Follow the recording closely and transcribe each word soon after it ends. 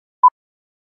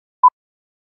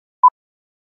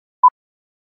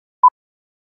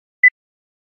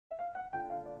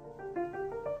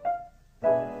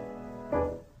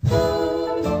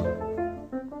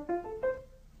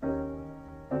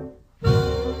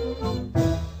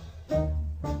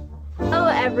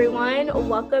everyone.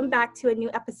 Welcome back to a new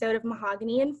episode of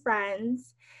Mahogany and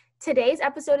Friends. Today's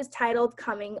episode is titled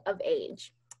Coming of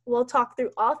Age. We'll talk through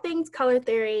all things color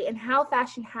theory and how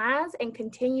fashion has and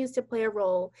continues to play a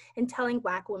role in telling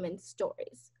Black women's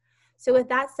stories. So with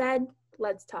that said,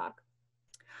 let's talk.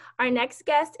 Our next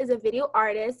guest is a video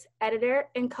artist, editor,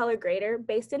 and color grader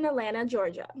based in Atlanta,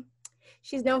 Georgia.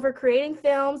 She's known for creating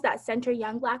films that center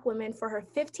young Black women for her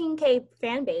 15K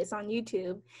fan base on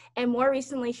YouTube, and more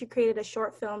recently, she created a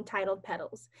short film titled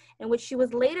Petals, in which she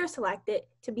was later selected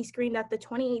to be screened at the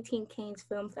 2018 Cannes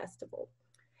Film Festival.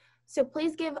 So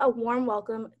please give a warm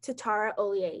welcome to Tara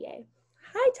Olayeye.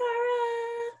 Hi,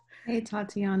 Tara. Hey,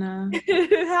 Tatiana.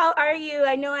 How are you?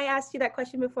 I know I asked you that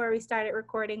question before we started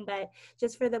recording, but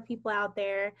just for the people out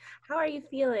there, how are you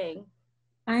feeling?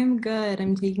 I'm good.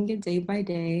 I'm taking it day by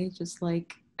day, just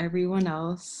like everyone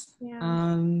else.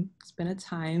 Yeah. It's been a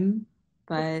time,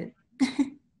 but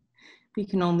we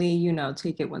can only,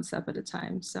 take it one step at a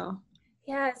time. So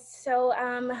yes, so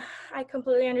I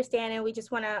completely understand, and we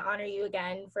just want to honor you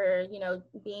again for,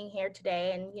 being here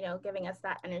today and, giving us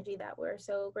that energy that we're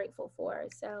so grateful for.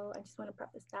 So I just want to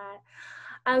preface that.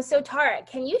 So Tara,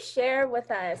 can you share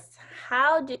with us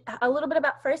a little bit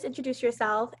about, first introduce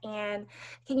yourself, and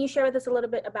can you share with us a little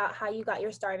bit about how you got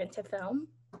your start into film?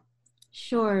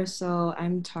 Sure. So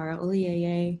I'm Tara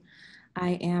Olayeye. I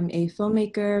am a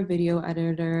filmmaker, video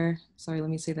editor. Sorry,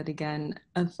 let me say that again.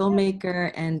 A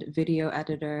filmmaker and video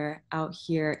editor out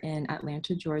here in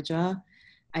Atlanta, Georgia.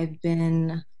 I've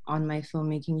been on my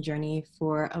filmmaking journey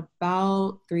for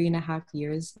about 3.5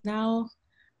 years now.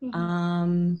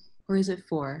 Mm-hmm. Or is it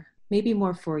 4? Maybe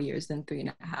more 4 years than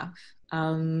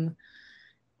 3.5.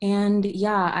 And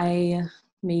yeah, I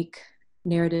make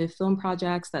narrative film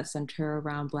projects that center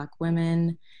around Black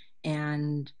women,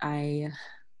 and I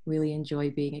really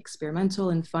enjoy being experimental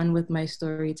and fun with my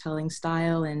storytelling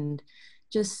style, and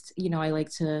just, I like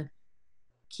to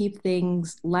keep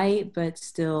things light, but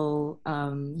still,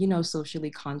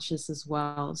 socially conscious as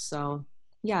well. So,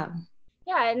 yeah.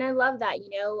 Yeah, and I love that.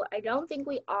 I don't think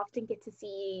we often get to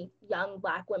see young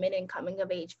Black women in coming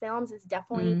of age films. It's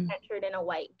definitely centered in a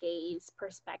white gaze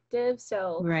perspective.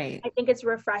 So right. I think it's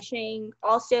refreshing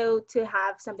also to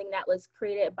have something that was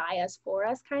created by us for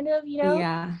us, kind of,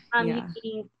 Yeah.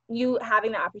 You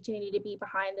having the opportunity to be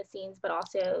behind the scenes, but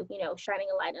also, shining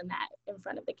a light on that in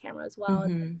front of the camera as well.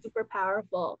 Mm-hmm. It's super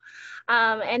powerful.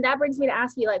 And that brings me to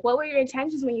ask you, like, what were your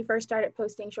intentions when you first started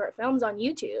posting short films on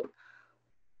YouTube?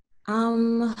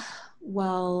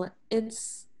 Well,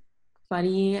 it's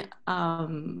funny.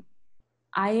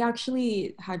 I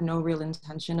actually had no real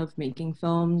intention of making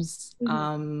films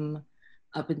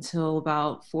up until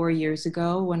about 4 years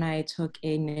ago when I took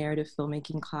a narrative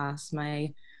filmmaking class.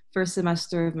 My first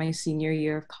semester of my senior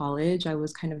year of college, I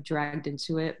was kind of dragged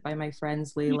into it by my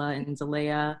friends Layla and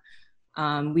Zalea.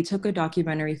 We took a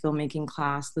documentary filmmaking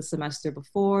class the semester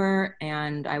before,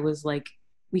 and I was like,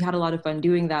 we had a lot of fun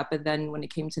doing that. But then when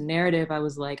it came to narrative, I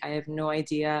was like, I have no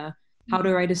idea how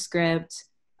to write a script.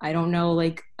 I don't know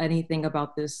like anything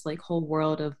about this like whole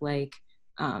world of like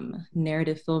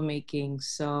narrative filmmaking.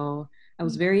 So I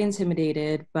was very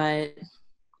intimidated, but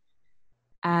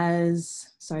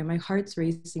sorry, my heart's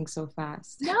racing so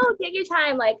fast. No, take your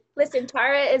time. Like, listen,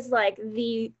 Tara is like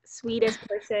the sweetest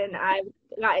person I've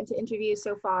gotten to interview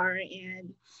so far.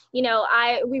 And,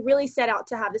 we really set out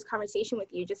to have this conversation with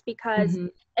you just because,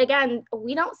 again,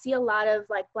 we don't see a lot of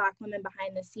like Black women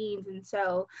behind the scenes. And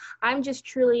so I'm just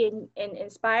truly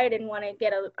inspired and want to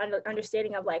get an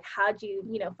understanding of like, how do you,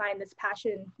 find this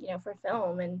passion, for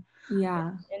film. And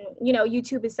yeah. And,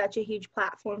 YouTube is such a huge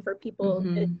platform for people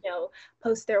to,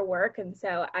 post their work. And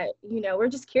so we're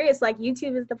just curious, like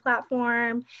YouTube is the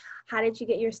platform. How did you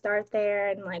get your start there?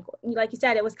 And like you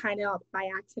said, it was kind of by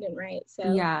accident, right?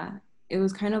 So yeah, it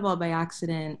was kind of all by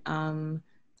accident.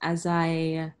 As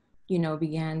I,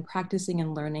 began practicing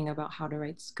and learning about how to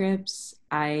write scripts,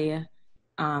 I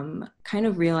kind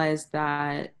of realized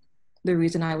that the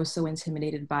reason I was so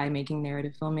intimidated by making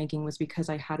narrative filmmaking was because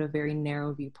I had a very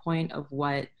narrow viewpoint of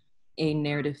what a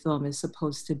narrative film is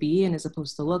supposed to be and is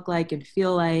supposed to look like and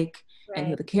feel like, and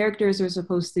who the characters are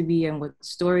supposed to be and what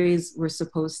stories we're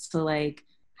supposed to like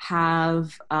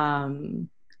have.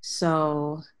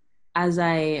 So as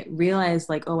I realized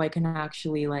like, oh, I can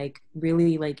actually like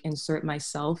really like insert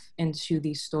myself into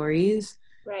these stories,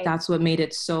 that's what made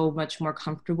it so much more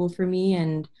comfortable for me.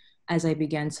 And as I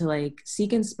began to like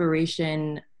seek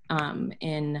inspiration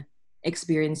in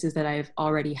experiences that I've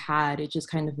already had, it just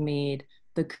kind of made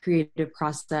the creative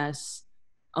process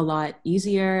a lot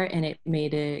easier, and it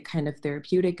made it kind of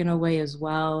therapeutic in a way as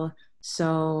well.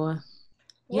 So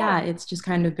yeah, it's just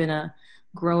kind of been a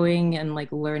growing and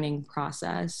like learning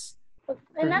process And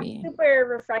for that's me. super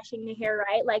refreshing to hear,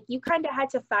 right? Like you kind of had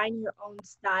to find your own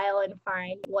style and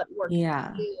find what worked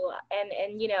Yeah. for you. And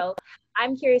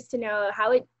I'm curious to know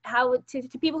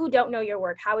to people who don't know your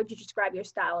work, how would you describe your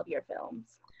style of your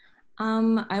films?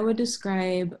 I would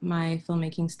describe my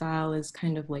filmmaking style as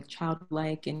kind of like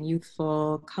childlike and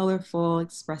youthful, colorful,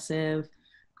 expressive.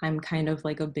 I'm kind of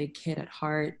like a big kid at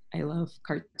heart. I love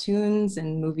cartoons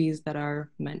and movies that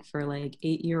are meant for like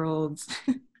 8-year-olds.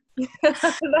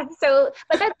 That's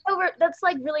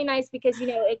like really nice because I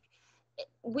feel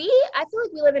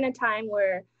like we live in a time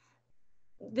where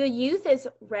the youth is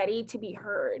ready to be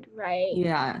heard, right?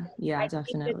 Yeah, yeah, I think that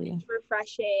definitely. it's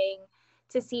refreshing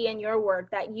to see in your work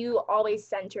that you always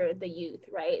center the youth,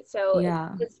 right? So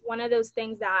Yeah, it's one of those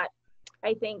things that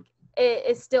I think it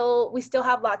is still, we still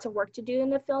have lots of work to do in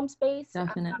the film space.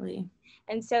 definitely.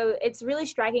 And so it's really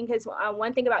striking because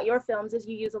one thing about your films is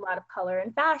you use a lot of color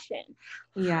and fashion.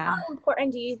 How Yeah.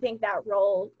 important do you think that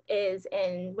role is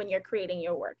in when you're creating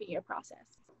your work and your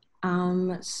process?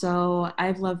 So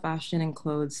I've loved fashion and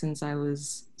clothes since I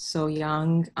was so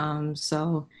young.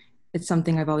 So it's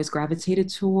something I've always gravitated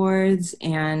towards,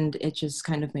 and it just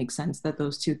kind of makes sense that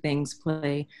those two things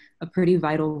play a pretty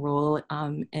vital role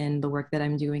in the work that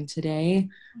I'm doing today.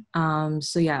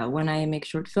 So yeah, when I make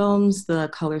short films, the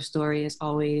color story is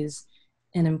always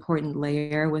an important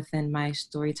layer within my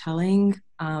storytelling.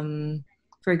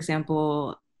 For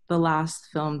example, the last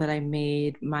film that I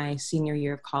made my senior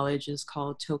year of college is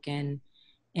called Token,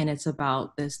 and it's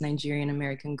about this Nigerian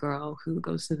American girl who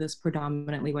goes to this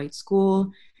predominantly white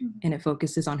school, and it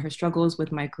focuses on her struggles with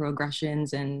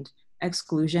microaggressions and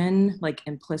exclusion, like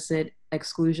implicit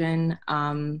exclusion.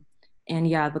 And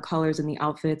yeah, the colors and the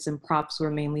outfits and props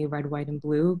were mainly red, white, and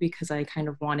blue because I kind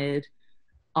of wanted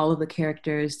all of the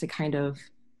characters to kind of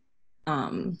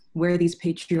wear these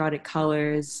patriotic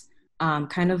colors,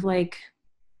 kind of like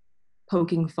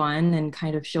poking fun and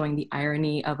kind of showing the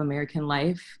irony of American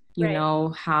life. You Right. know,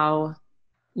 how,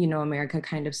 America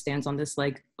kind of stands on this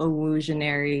like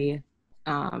illusionary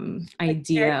Like very,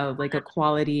 idea of like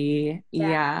equality. yeah.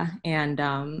 Yeah.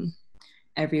 And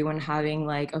everyone having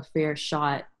like a fair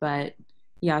shot. But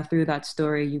yeah, through that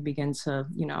story, you begin to,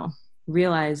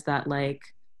 realize that like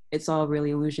it's all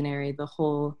really illusionary, the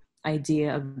whole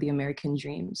idea of the American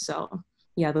dream. So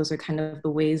yeah, those are kind of the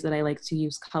ways that I like to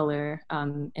use color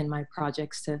in my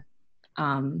projects to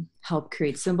help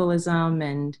create symbolism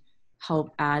and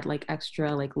help add like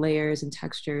extra like layers and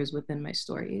textures within my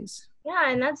stories.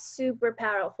 Yeah, and that's super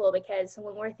powerful because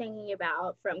when we're thinking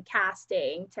about from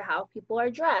casting to how people are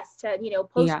dressed to,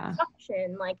 post Yeah.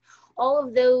 production, like all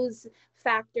of those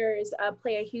factors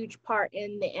play a huge part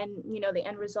in the end, the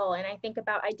end result. And I think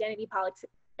about identity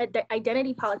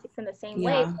politics in the same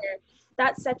way, Yeah. where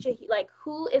that's such a, like,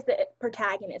 who is the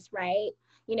protagonist, right?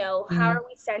 How Mm-hmm. are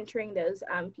we centering those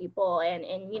people? And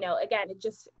again, it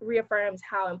just reaffirms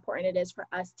how important it is for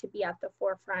us to be at the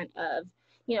forefront of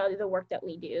the work that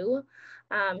we do.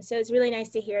 So it's really nice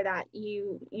to hear that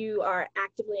you are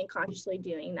actively and consciously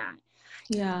doing that.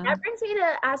 Yeah. That brings me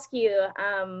to ask you,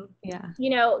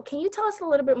 Yeah. can you tell us a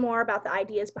little bit more about the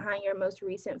ideas behind your most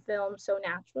recent film, So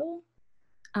Natural?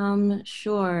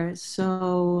 Sure.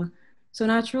 So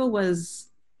Natural was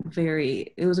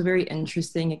it was a very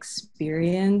interesting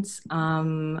experience.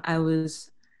 I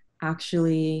was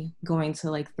actually going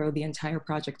to like throw the entire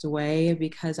project away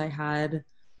because I had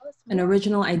Tell us an more.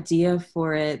 original idea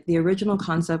for it. The original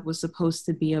concept was supposed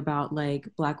to be about like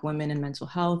Black women and mental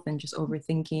health and just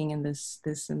overthinking and this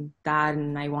and that.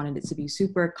 And I wanted it to be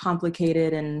super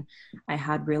complicated, and I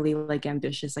had really like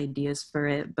ambitious ideas for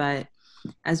it. But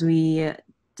as we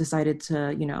decided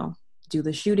to, do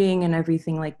the shooting and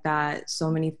everything like that, so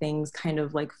many things kind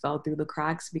of like fell through the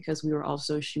cracks because we were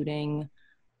also shooting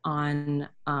on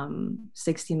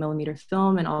 60 millimeter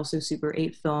film and also Super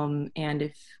 8 film. And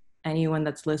if anyone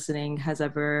that's listening has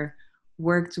ever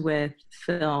worked with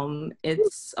film,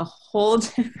 it's a whole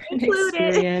different Included.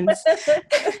 experience.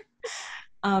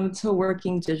 To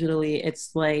working digitally,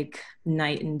 it's like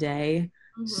night and day.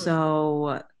 Mhm.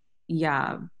 So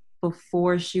yeah,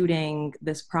 before shooting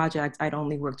this project, I'd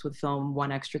only worked with film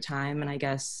one extra time, and I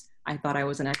guess I thought I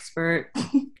was an expert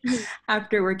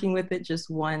after working with it just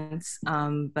once.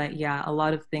 But yeah, a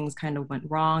lot of things kind of went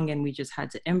wrong, and we just had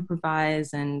to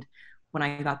improvise. And when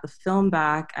I got the film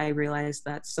back, I realized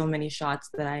that so many shots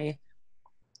that I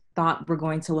thought were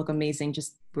going to look amazing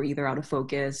just were either out of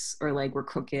focus or like were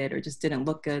crooked or just didn't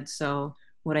look good. So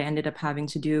what I ended up having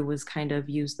to do was kind of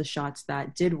use the shots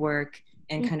that did work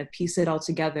and kind of piece it all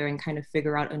together and kind of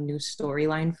figure out a new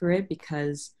storyline for it,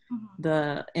 because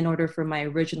in order for my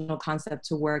original concept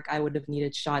to work, I would have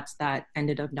needed shots that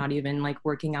ended up not even like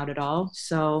working out at all.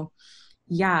 So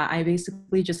yeah, I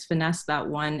basically just finessed that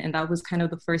one, and that was kind of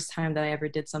the first time that I ever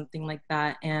did something like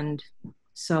that. And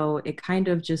so it kind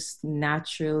of just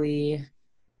naturally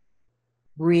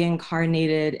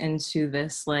reincarnated into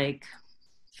this like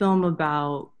film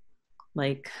about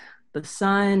like the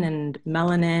sun and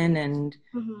melanin and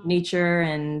nature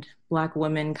and Black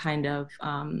women kind of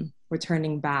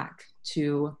returning back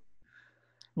to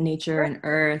nature and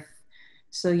earth.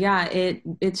 So yeah,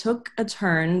 it took a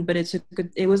turn, but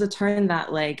it was a turn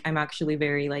that like I'm actually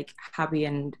very like happy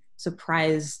and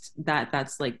surprised that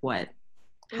that's like what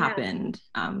happened.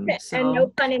 And no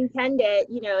So pun intended,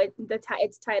 you know,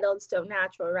 it's titled So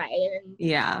Natural, right? And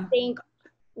yeah, I think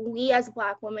we as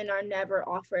Black women are never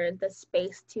offered the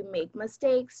space to make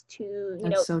mistakes, to, you know,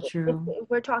 that's so true. if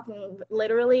we're talking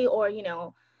literally, or,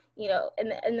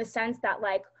 in the sense that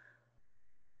like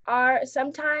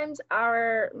sometimes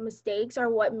our mistakes are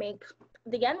what make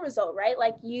the end result, right?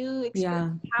 Like you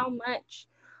experienced how much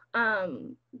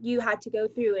you had to go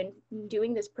through in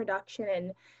doing this production,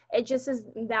 and it just is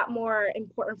that more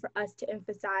important for us to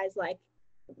emphasize like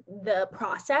the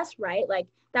process, right? Like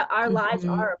that our lives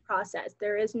are a process.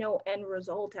 There is no end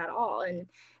result at all. And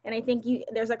I think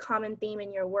there's a common theme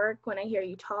in your work when I hear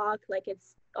you talk. Like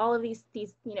it's all of these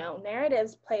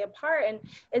narratives play a part, and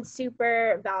it's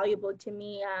super valuable to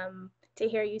me to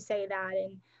hear you say that.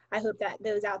 And I hope that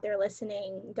those out there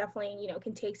listening definitely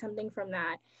can take something from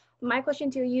that. My question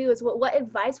to you is, what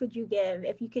advice would you give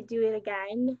if you could do it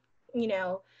again?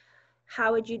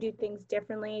 How would you do things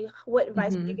differently? What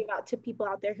advice would you give out to people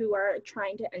out there who are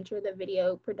trying to enter the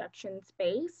video production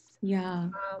space? Yeah.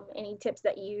 Any tips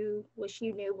that you wish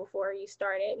you knew before you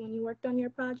started when you worked on your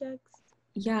projects?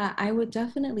 Yeah, I would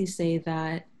definitely say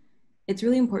that it's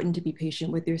really important to be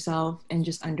patient with yourself and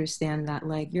just understand that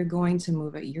like you're going to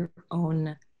move at your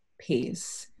own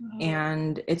pace.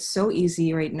 And it's so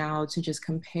easy right now to just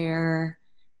compare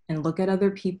and look at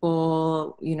other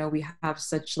people. We have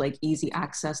such like easy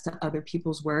access to other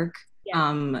people's work,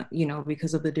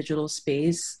 because of the digital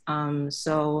space.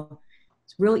 So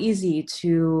it's real easy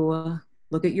to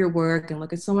look at your work and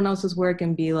look at someone else's work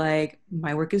and be like,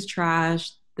 my work is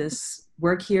trash. This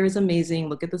work here is amazing.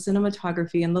 Look at the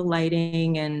cinematography and the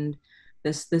lighting and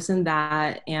this and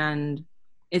that. And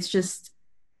it's just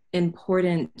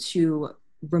important to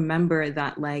remember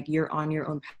that like you're on your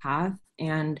own path,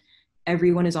 and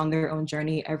everyone is on their own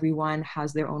journey. Everyone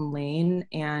has their own lane,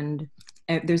 and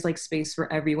there's like space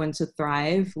for everyone to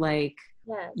thrive. Like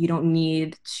you don't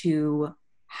need to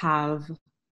have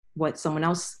what someone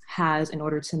else has in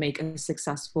order to make a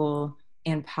successful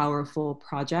and powerful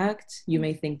project. You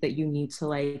may think that you need to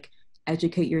like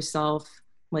educate yourself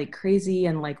like crazy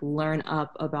and like learn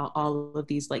up about all of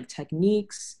these like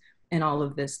techniques and all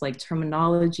of this like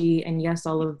terminology. And yes,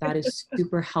 all of that is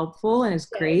super helpful and is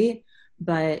great.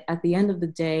 But at the end of the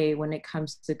day, when it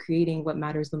comes to creating, what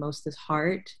matters the most is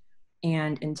heart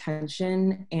and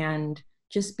intention, and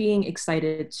just being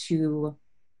excited to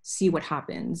see what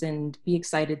happens and be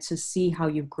excited to see how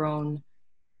you've grown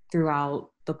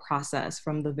throughout the process,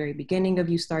 from the very beginning of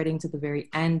you starting to the very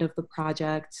end of the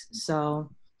project. So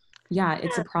yeah,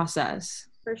 it's a process.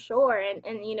 For sure. And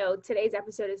today's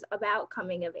episode is about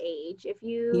coming of age. If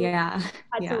you had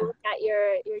to look at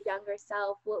your younger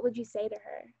self, what would you say to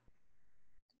her?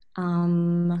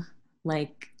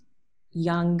 Like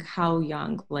young, how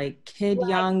young? Like kid Like,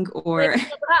 young or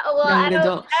well, young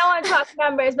adult? I don't want to talk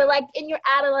numbers, but like in your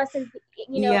adolescence,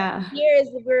 years,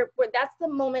 we're that's the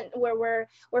moment where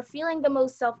we're feeling the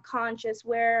most self-conscious,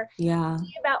 where we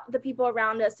see about the people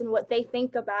around us and what they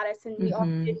think about us, and we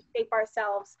often shape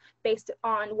ourselves based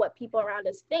on what people around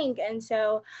us think. And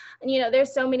so,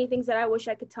 there's so many things that I wish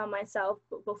I could tell myself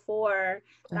before.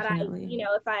 Definitely.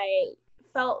 That if I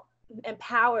felt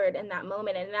empowered in that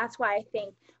moment. And that's why I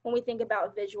think when we think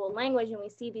about visual language and we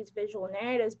see these visual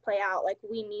narratives play out, like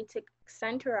we need to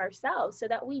center ourselves so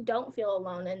that we don't feel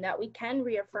alone, and that we can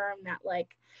reaffirm that like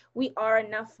we are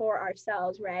enough for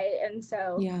ourselves, right? And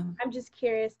so I'm just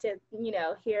curious to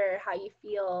hear how you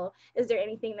feel. Is there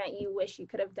anything that you wish you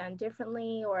could have done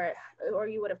differently, or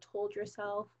you would have told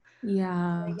yourself as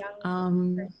a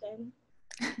young person?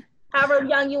 However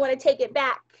young you want to take it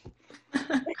back.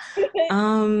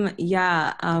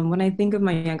 When I think of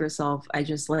my younger self, I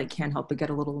just like can't help but get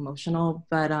a little emotional.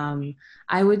 But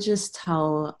I would just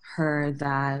tell her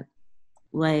that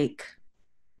like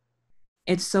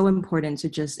it's so important to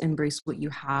just embrace what you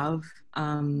have,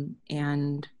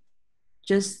 and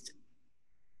just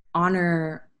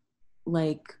honor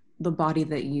like the body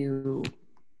that you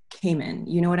came in,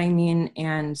 you know what I mean?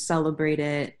 And celebrate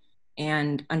it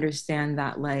and understand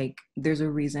that like there's a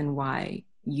reason why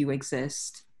you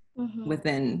exist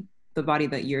within the body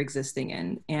that you're existing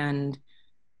in. And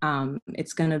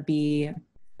it's going to be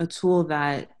a tool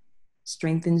that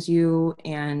strengthens you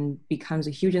and becomes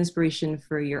a huge inspiration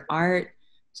for your art.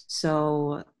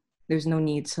 So there's no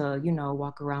need to, you know,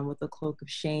 walk around with a cloak of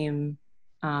shame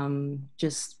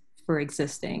just for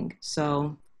existing.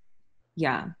 So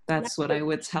yeah, that's what I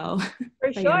would tell for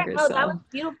my sure. younger No, that self. was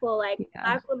beautiful. Like Yeah.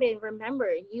 Black women,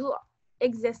 remember, you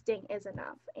existing is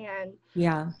enough. And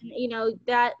Yeah. you know,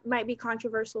 that might be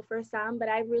controversial for some, but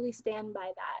I really stand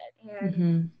by that.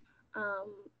 And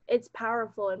it's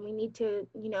powerful, and we need to,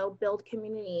 you know, build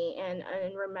community and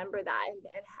remember that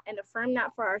and affirm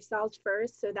that for ourselves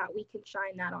first so that we can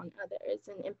shine that on others.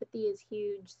 And empathy is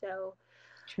huge. So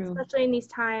True. especially in these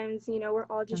times, you know, we're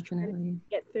all just trying to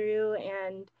get through.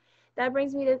 And that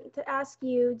brings me to ask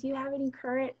you, do you have any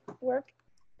current work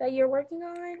that you're working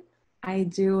on? I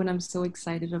do, and I'm so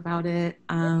excited about it.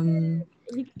 You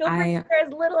feel free to share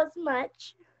as little as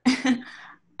much.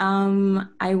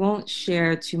 I won't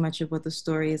share too much of what the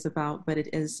story is about, but it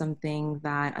is something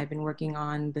that I've been working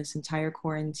on this entire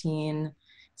quarantine.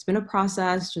 It's been a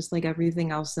process, just like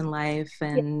everything else in life.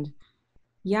 And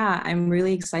yeah, I'm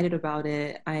really excited about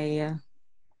it.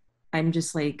 I'm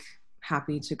just like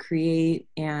happy to create,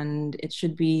 and it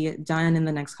should be done in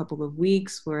the next couple of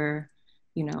weeks. We're,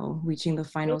 you know, reaching the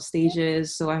final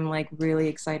stages. So I'm like really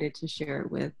excited to share it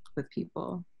with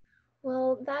people.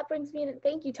 Well, that brings me to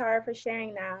thank you, Tara, for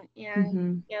sharing that.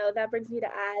 And you know, that brings me to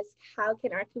ask, how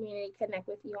can our community connect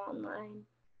with you online?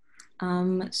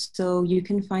 So you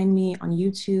can find me on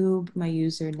YouTube. My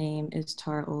username is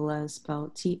Tara Ola,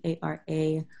 spelled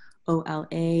Taraola.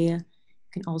 You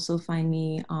can also find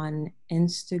me on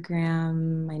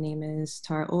Instagram. My name is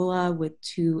Tara Ola with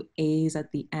 2 A's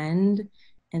at the end.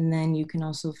 And then you can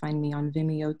also find me on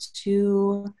Vimeo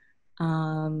too.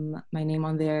 My name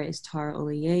on there is Tara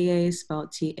Olayeye,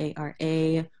 spelled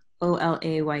Taraolayeye.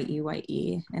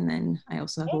 And then I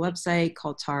also have a website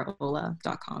called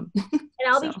taraola.com. And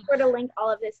I'll be sure to link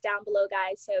all of this down below,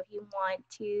 guys. So if you want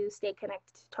to stay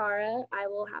connected to Tara, I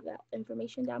will have that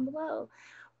information down below.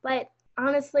 But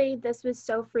honestly, this was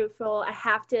so fruitful. I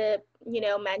have to, you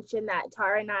know, mention that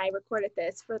Tara and I recorded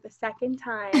this for the second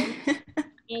time.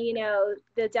 And, you know,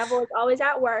 the devil is always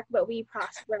at work, but we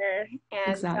prosper. And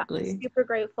exactly. I'm super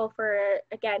grateful for,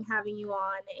 again, having you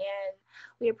on. And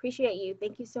we appreciate you.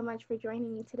 Thank you so much for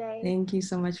joining me today. Thank you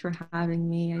so much for having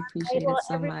me. I appreciate it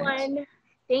so much.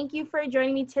 Thank you for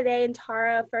joining me today, and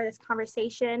Tara, for this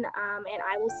conversation. And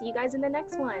I will see you guys in the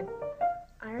next one.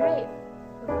 All right.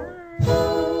 Bye.